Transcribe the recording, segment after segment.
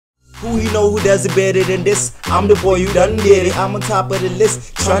Who you know who does it better than this? I'm the boy, you done did it. I'm on top of the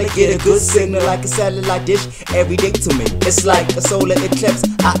list, trying to get a good signal like a satellite dish. Every day to me, it's like a solar eclipse.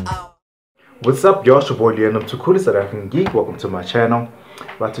 What's up, y'all? It's your boy Leon, to cool South African Geek. Welcome to my channel.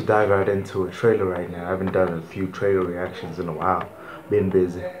 About to dive right into a trailer right now. I haven't done a few trailer reactions in a while. Been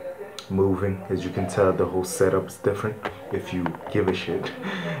busy moving. As you can tell, the whole setup's different if you give a shit.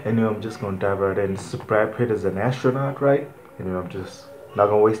 Anyway, I'm just gonna dive right in. This is Brad Pitt as an astronaut, right? Anyway, I'm just not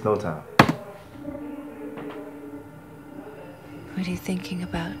gonna waste no time. What are you thinking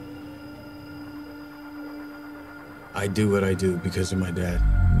about? I do what I do because of my dad.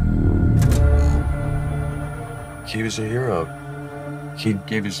 He was a hero. He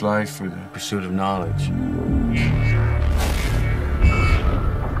gave his life for the pursuit of knowledge.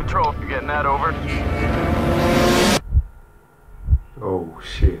 Control, you getting that over? Oh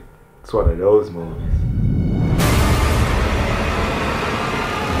shit. It's one of those movies.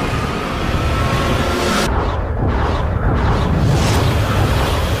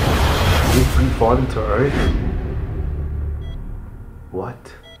 We free falling to Earth?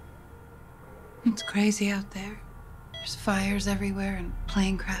 What? It's crazy out there. There's fires everywhere and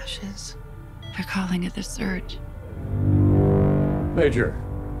plane crashes. They're calling it the surge. Major,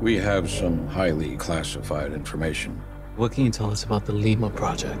 we have some highly classified information. What can you tell us about the Lima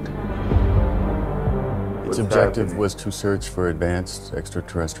project? Its objective was to search for advanced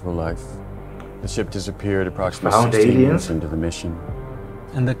extraterrestrial life. The ship disappeared approximately 16 months into the mission.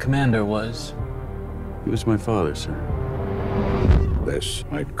 And the commander was? He was my father, sir. This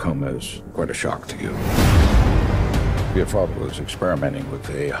might come as quite a shock to you. Your father was experimenting with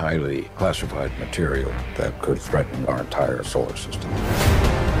a highly classified material that could threaten our entire solar system.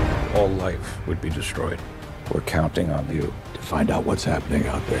 All life would be destroyed. We're counting on you to find out what's happening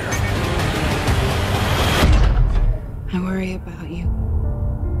out there. I worry about you.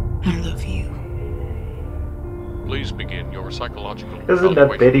 I love you. Please begin your psychological Isn't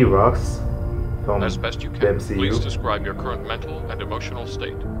that Betty Ross from as best you can. the MCU? Please describe your current mental and emotional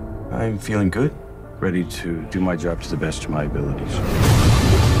state. I'm feeling good, ready to do my job to the best of my abilities.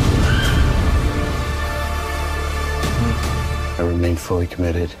 I remain fully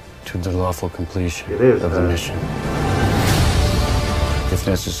committed to the lawful completion of the mission. If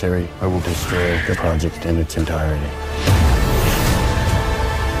necessary, I will destroy the project in its entirety.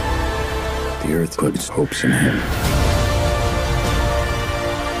 The Earth puts hopes in him.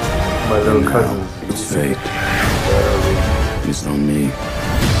 My little cousin. It's fate. It's on me.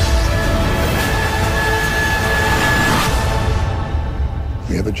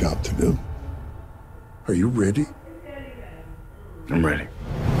 We have a job to do. Are you ready? I'm ready.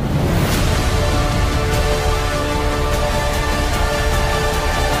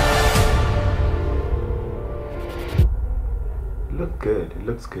 It looked good. It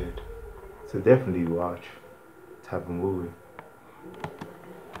looks good. So definitely watch type of movie.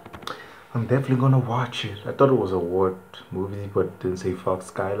 I'm definitely gonna watch it. I thought it was a award movie, but it didn't say Fox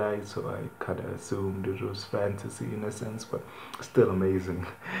Skyline, so I kind of assumed it was fantasy in a sense, but still amazing.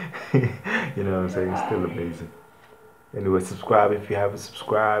 You know what I'm saying? Still amazing. Anyway, subscribe if you haven't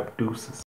subscribed. Deuces.